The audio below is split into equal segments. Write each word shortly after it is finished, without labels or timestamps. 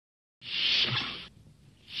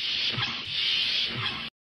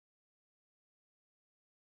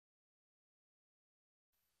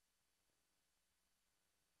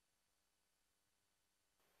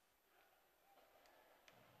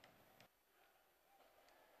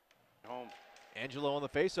Home. Angello on the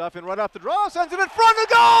faceoff and right off the draw, sends it in front of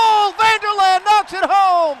goal! Vanderlaan knocks it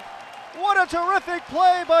home! What a terrific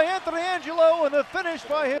play by Anthony Angello and the finish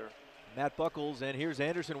by him. Matt buckles, and here's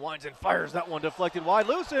Anderson, winds and fires that one deflected wide,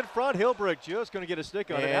 loose in front. Hilbrick just going to get a stick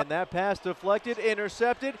on it. And that pass deflected,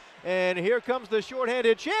 intercepted, and here comes the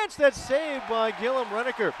shorthanded chance that's saved by Gillum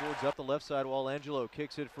Renneker. Towards up the left side while Angello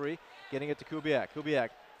kicks it free, getting it to Kubiak. Kubiak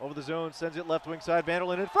over the zone, sends it left wing side,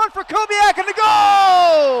 Vanderlaan in front for Kubiak, and the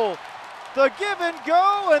goal! The give and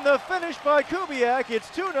go and the finish by Kubiak. It's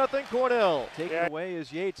 2-0 Cornell. Taken away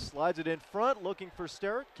as Yates slides it in front, looking for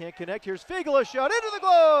Sterrett. Can't connect. Here's Fiegel, a shot into the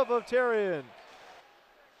glove of Terrian.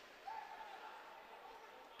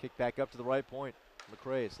 Kick back up to the right point.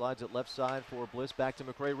 McRae slides it left side for Bliss. Back to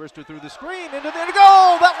McRae. Wrister through the screen. Into the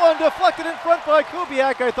goal. That one deflected in front by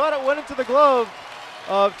Kubiak. I thought it went into the glove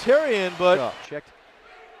of Terrian, but checked.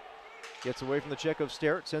 Gets away from the check of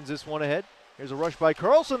Sterrett. Sends this one ahead. Here's a rush by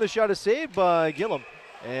Carlson. The shot is saved by Gillum.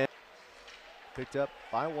 And picked up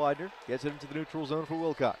by Widener. Gets it into the neutral zone for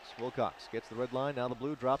Wilcox. Wilcox gets the red line. Now the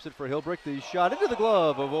blue drops it for Hilbrick. The shot into the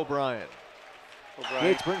glove of O'Brien.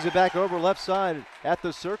 Gates brings it back over left side at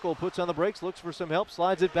the circle. Puts on the brakes. Looks for some help.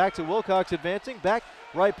 Slides it back to Wilcox advancing. Back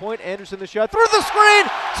right point. Anderson the shot. Through the screen.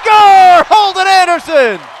 Score! Holden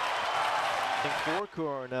Anderson! For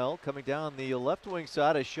Cornell coming down the left wing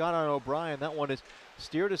side. A shot on O'Brien. That one is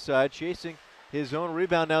steered aside. Chasing his own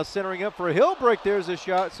rebound, now centering up for Hilbrick. There's a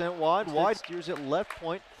shot sent wide. Wide steers it left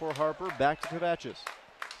point for Harper. Back to Kovachis.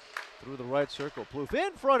 Through the right circle. Plouffe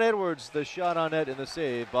in front. Edwards. The shot on net and the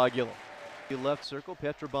save by Gillum. The left circle.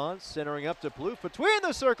 Petrobon centering up to Plouffe. Between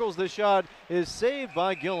the circles, the shot is saved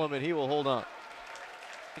by Gillum, and he will hold on.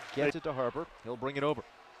 Gets it to Harper. He'll bring it over.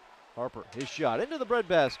 Harper, his shot into the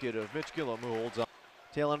breadbasket of Mitch Gillum, who holds on.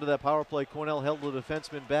 Tail end of that power play, Cornell held the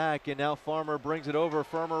defenseman back, and now Farmer brings it over.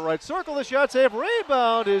 Farmer right circle, the shot save,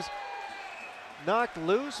 rebound is knocked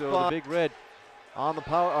loose. So by the Big Red on the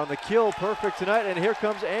power, on the kill, perfect tonight. And here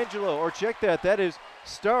comes Angello, or check that, that is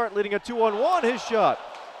Starrett leading a 2-on-1. His shot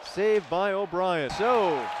saved by O'Brien.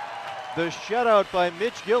 So the shutout by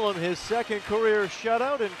Mitch Gillum, his second career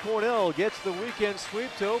shutout, and Cornell gets the weekend sweep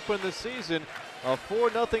to open the season. A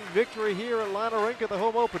 4-0 victory here at Lynah Rink at the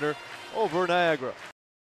home opener over Niagara.